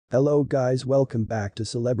Hello guys, welcome back to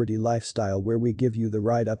Celebrity Lifestyle, where we give you the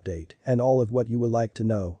right update and all of what you would like to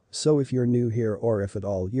know. So if you're new here, or if at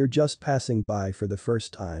all you're just passing by for the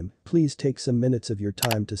first time, please take some minutes of your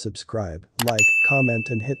time to subscribe, like, comment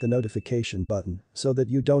and hit the notification button so that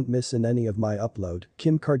you don't miss in any of my upload.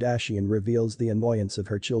 Kim Kardashian reveals the annoyance of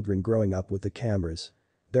her children growing up with the cameras.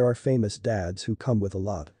 There are famous dads who come with a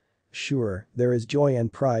lot. Sure, there is joy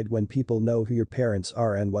and pride when people know who your parents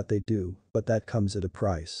are and what they do, but that comes at a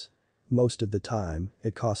price. Most of the time,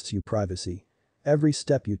 it costs you privacy. Every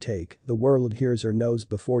step you take, the world hears or knows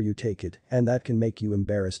before you take it, and that can make you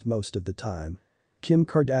embarrassed most of the time. Kim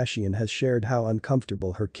Kardashian has shared how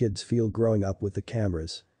uncomfortable her kids feel growing up with the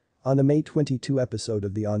cameras. On a May 22 episode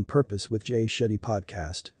of the On Purpose with Jay Shetty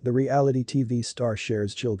podcast, the reality TV star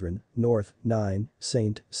shares children, North, 9,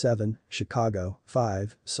 St. 7, Chicago,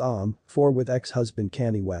 5, Psalm, 4 with ex-husband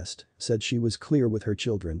Kanye West, said she was clear with her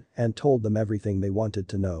children and told them everything they wanted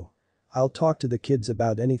to know. "I'll talk to the kids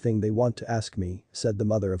about anything they want to ask me," said the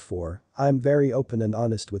mother of 4. "I'm very open and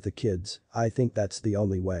honest with the kids, I think that's the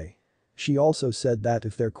only way." She also said that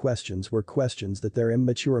if their questions were questions that their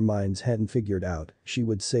immature minds hadn't figured out, she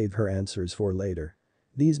would save her answers for later.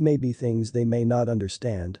 "These may be things they may not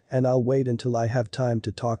understand, and I'll wait until I have time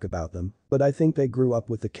to talk about them, but I think they grew up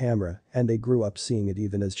with the camera and they grew up seeing it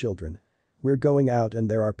even as children. We're going out and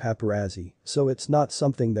there are paparazzi, so it's not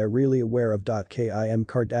something they're really aware of." Kim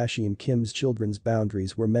Kardashian Kim's children's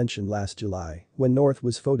boundaries were mentioned last July when North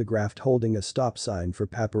was photographed holding a stop sign for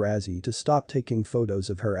paparazzi to stop taking photos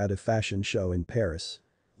of her at a fashion show in Paris.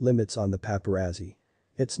 Limits on the paparazzi.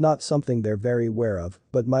 "It's not something they're very aware of,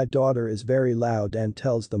 but my daughter is very loud and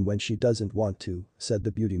tells them when she doesn't want to," said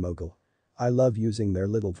the beauty mogul. "I love using their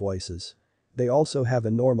little voices. They also have a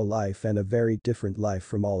normal life and a very different life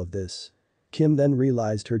from all of this." Kim then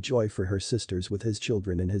realized her joy for her sisters with his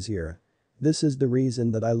children in his era. "This is the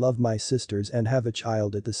reason that I love my sisters and have a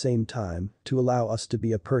child at the same time, to allow us to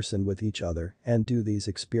be a person with each other and do these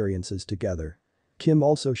experiences together." Kim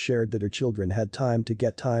also shared that her children had time to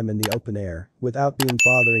get time in the open air without being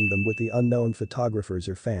bothering them with the unknown photographers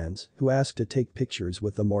or fans who asked to take pictures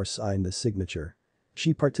with them or sign the signature.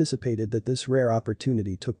 She participated that this rare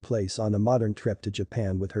opportunity took place on a modern trip to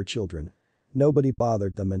Japan with her children. "Nobody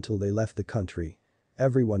bothered them until they left the country.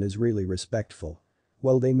 Everyone is really respectful.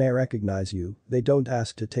 While they may recognize you, they don't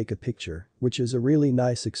ask to take a picture, which is a really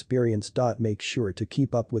nice experience." Make sure to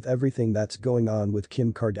keep up with everything that's going on with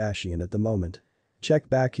Kim Kardashian at the moment. Check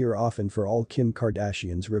back here often for all Kim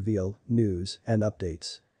Kardashian's reveal, news, and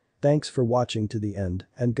updates. Thanks for watching to the end,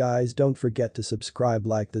 and guys, don't forget to subscribe,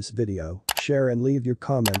 like this video, share and leave your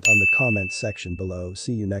comment on the comment section below.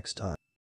 See you next time.